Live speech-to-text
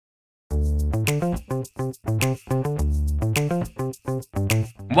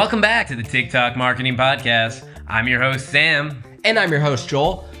Welcome back to the TikTok Marketing Podcast. I'm your host, Sam. And I'm your host,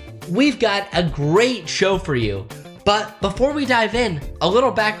 Joel. We've got a great show for you. But before we dive in, a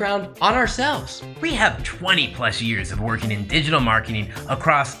little background on ourselves. We have 20 plus years of working in digital marketing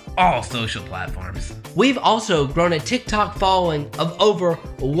across all social platforms. We've also grown a TikTok following of over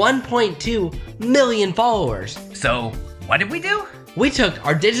 1.2 million followers. So, what did we do? We took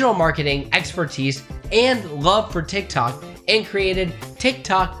our digital marketing expertise and love for TikTok and created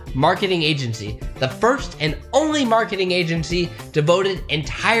TikTok Marketing Agency, the first and only marketing agency devoted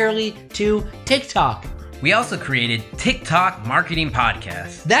entirely to TikTok. We also created TikTok Marketing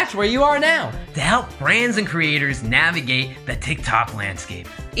Podcast. That's where you are now. To help brands and creators navigate the TikTok landscape.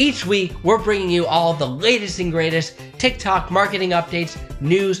 Each week, we're bringing you all the latest and greatest TikTok marketing updates,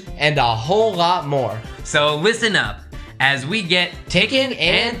 news, and a whole lot more. So listen up as we get Ticking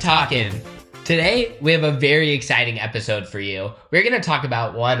and Talking. Today, we have a very exciting episode for you. We're going to talk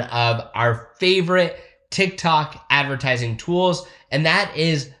about one of our favorite TikTok advertising tools, and that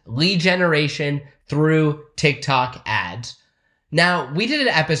is lead generation through TikTok ads. Now, we did an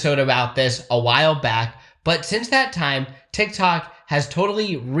episode about this a while back, but since that time, TikTok has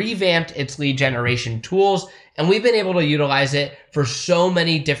totally revamped its lead generation tools, and we've been able to utilize it for so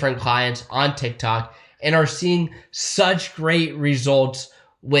many different clients on TikTok and are seeing such great results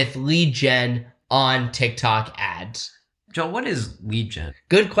with lead gen on TikTok ads. Joel, what is lead gen?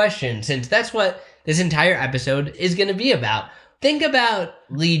 Good question, since that's what this entire episode is going to be about. Think about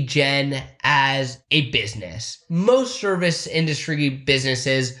lead gen as a business. Most service industry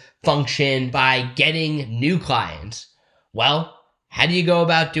businesses function by getting new clients. Well, how do you go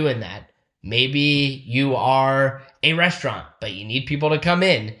about doing that? Maybe you are a restaurant, but you need people to come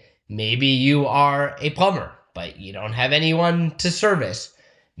in. Maybe you are a plumber, but you don't have anyone to service.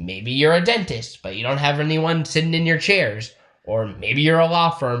 Maybe you're a dentist, but you don't have anyone sitting in your chairs. Or maybe you're a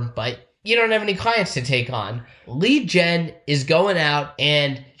law firm, but you don't have any clients to take on. Lead gen is going out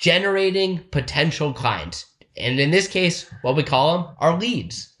and generating potential clients. And in this case, what we call them are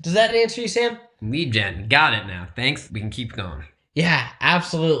leads. Does that answer you, Sam? Lead gen. Got it now. Thanks. We can keep going. Yeah,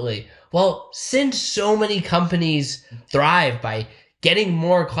 absolutely. Well, since so many companies thrive by getting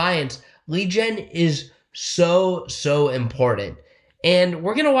more clients, lead gen is so important. And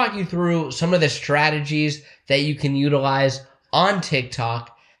we're going to walk you through some of the strategies that you can utilize on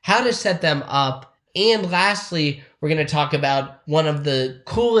TikTok, how to set them up, and lastly, we're going to talk about one of the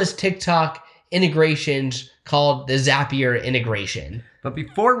coolest TikTok integrations called the Zapier integration. But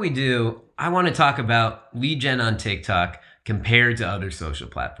before we do, I want to talk about lead gen on TikTok compared to other social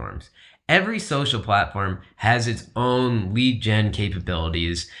platforms. Every social platform has its own lead gen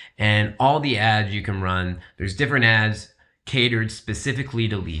capabilities and all the ads you can run. There's different ads catered specifically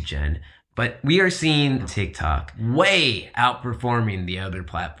to lead gen. But we are seeing TikTok way outperforming the other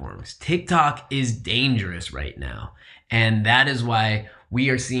platforms. TikTok is dangerous right now. And that is why we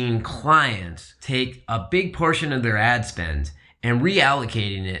are seeing clients take a big portion of their ad spend and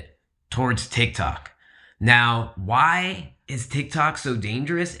reallocating it towards TikTok. Now, why is TikTok so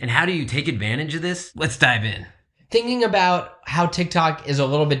dangerous? And how do you take advantage of this? Let's dive in. Thinking about how TikTok is a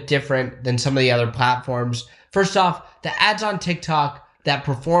little bit different than some of the other platforms. First off, the ads on TikTok that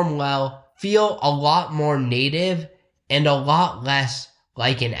perform well feel a lot more native and a lot less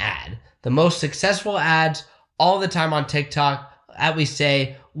like an ad. The most successful ads all the time on TikTok, as we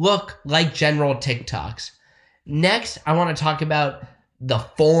say, look like general TikToks. Next, I want to talk about the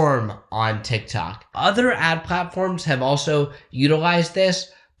form on TikTok. Other ad platforms have also utilized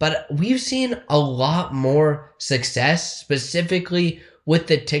this, but we've seen a lot more success specifically with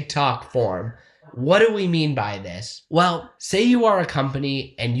the TikTok form. What do we mean by this? Well, say you are a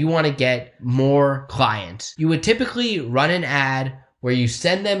company and you want to get more clients. You would typically run an ad where you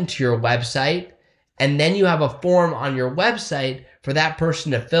send them to your website, and then you have a form on your website for that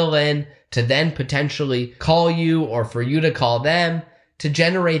person to fill in, to then potentially call you or for you to call them to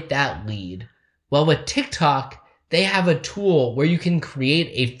generate that lead. Well, with TikTok, they have a tool where you can create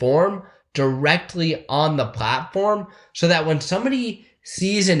a form directly on the platform so that when somebody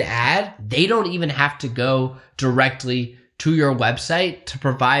sees an ad, they don't even have to go directly to your website to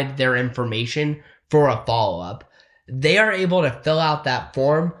provide their information for a follow-up. They are able to fill out that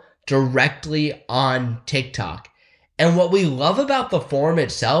form directly on TikTok. And what we love about the form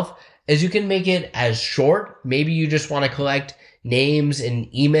itself is you can make it as short. Maybe you just want to collect names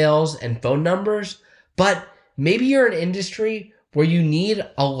and emails and phone numbers, but maybe you're an industry where you need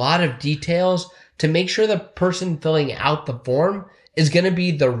a lot of details to make sure the person filling out the form is going to be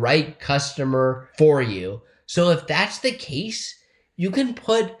the right customer for you. So if that's the case, you can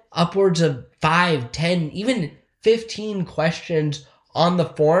put upwards of 5, 10, even 15 questions on the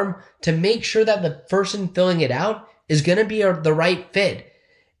form to make sure that the person filling it out is going to be the right fit.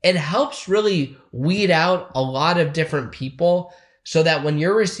 It helps really weed out a lot of different people so that when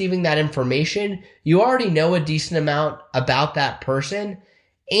you're receiving that information, you already know a decent amount about that person.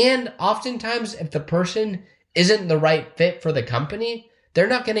 And oftentimes, if the person isn't the right fit for the company, they're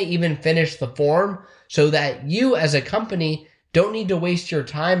not going to even finish the form, so that you as a company don't need to waste your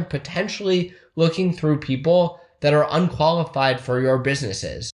time potentially looking through people that are unqualified for your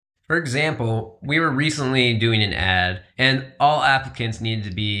businesses. For example, we were recently doing an ad and all applicants needed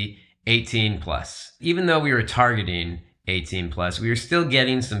to be 18 plus. Even though we were targeting 18 plus, we were still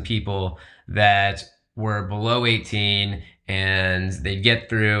getting some people that were below 18 and they'd get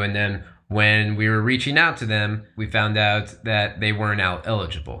through, and then when we were reaching out to them, we found out that they weren't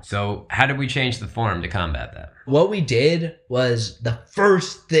eligible. So how did we change the form to combat that? What we did was, the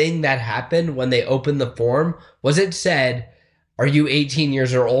first thing that happened when they opened the form was it said, "Are you 18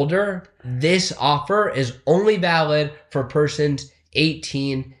 years or older? This offer is only valid for persons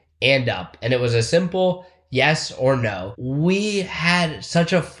 18 and up." And it was a simple yes or no. We had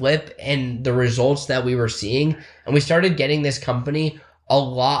such a flip in the results that we were seeing, and we started getting this company a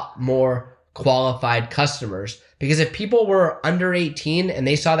lot more qualified customers. Because if people were under 18 and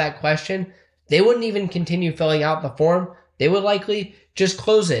they saw that question, they wouldn't even continue filling out the form. They would likely just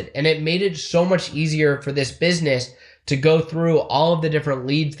close it. And it made it so much easier for this business to go through all of the different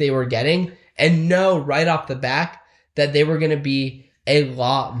leads they were getting and know right off the back that they were going to be a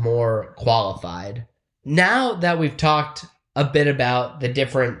lot more qualified. Now that we've talked a bit about the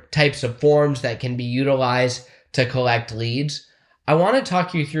different types of forms that can be utilized to collect leads, I want to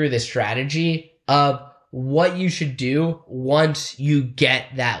talk you through the strategy of what you should do once you get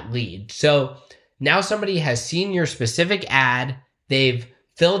that lead. So now somebody has seen your specific ad, they've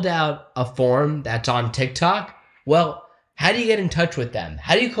filled out a form that's on TikTok. Well, how do you get in touch with them?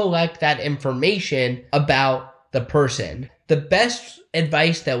 How do you collect that information about the person? The best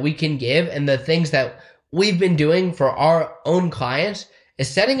advice that we can give, and the things that we've been doing for our own clients, is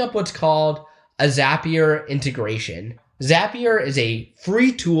setting up what's called a Zapier integration. Zapier is a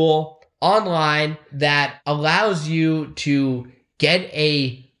free tool online that allows you to get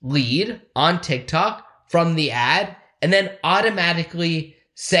a lead on TikTok from the ad and then automatically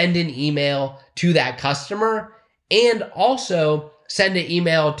send an email to that customer, and also send an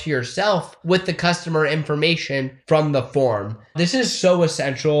email to yourself with the customer information from the form. This is so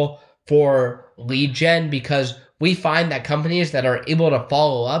essential for lead gen, because we find that companies that are able to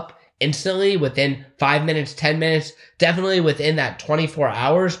follow up instantly within 5 minutes, 10 minutes, definitely within that 24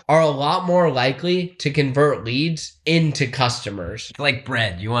 hours, are a lot more likely to convert leads into customers. It's like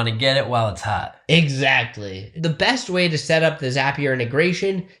bread. You want to get it while it's hot. Exactly. The best way to set up the Zapier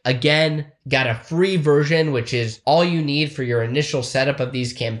integration, again, got a free version, which is all you need for your initial setup of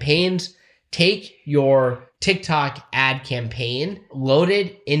these campaigns. Take your TikTok ad campaign, load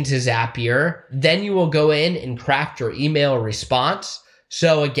it into Zapier, then you will go in and craft your email response.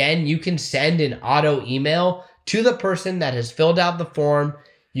 So again, you can send an auto email to the person that has filled out the form.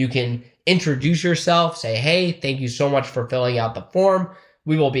 You can introduce yourself, say, "Hey, thank you so much for filling out the form.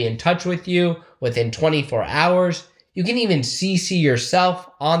 We will be in touch with you within 24 hours. You can even CC yourself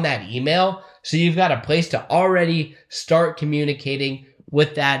on that email, so you've got a place to already start communicating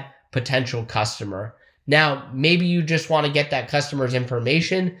with that potential customer. Now, maybe you just want to get that customer's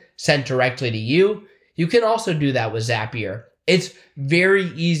information sent directly to you. You can also do that with Zapier. It's very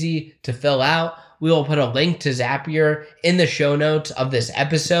easy to fill out. We will put a link to Zapier in the show notes of this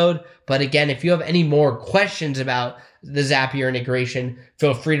episode. But again, if you have any more questions about the Zapier integration,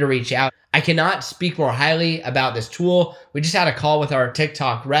 feel free to reach out. I cannot speak more highly about this tool. We just had a call with our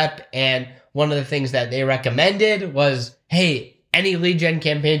TikTok rep, and one of the things that they recommended was, hey, any lead gen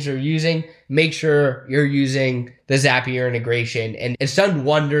campaigns you're using, make sure you're using the Zapier integration. And it's done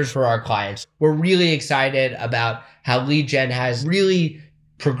wonders for our clients. We're really excited about how lead gen has really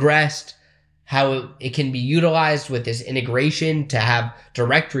progressed, how it can be utilized with this integration to have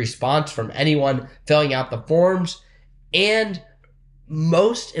direct response from anyone filling out the forms. And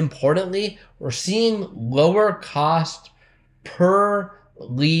most importantly, we're seeing lower cost per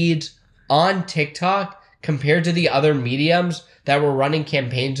leads on TikTok compared to the other mediums that we're running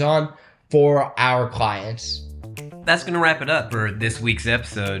campaigns on for our clients. That's going to wrap it up for this week's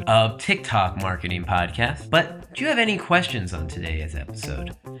episode of TikTok Marketing Podcast. But do you have any questions on today's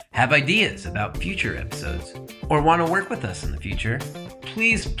episode? Have ideas about future episodes? Or want to work with us in the future?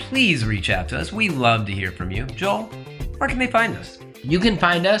 Please reach out to us. We love to hear from you. Joel, where can they find us? You can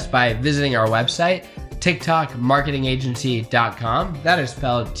find us by visiting our website, tiktokmarketingagency.com. That is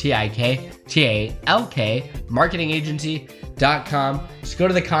spelled TIKTALK, marketingagency.com. Just go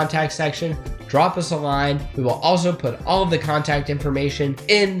to the contact section, drop us a line. We will also put all of the contact information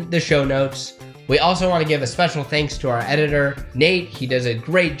in the show notes. We also want to give a special thanks to our editor, Nate. He does a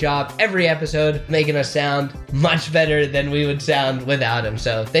great job every episode, making us sound much better than we would sound without him.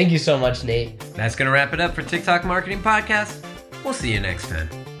 So thank you so much, Nate. That's going to wrap it up for TikTok Marketing Podcast. We'll see you next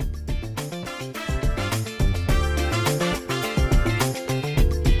time.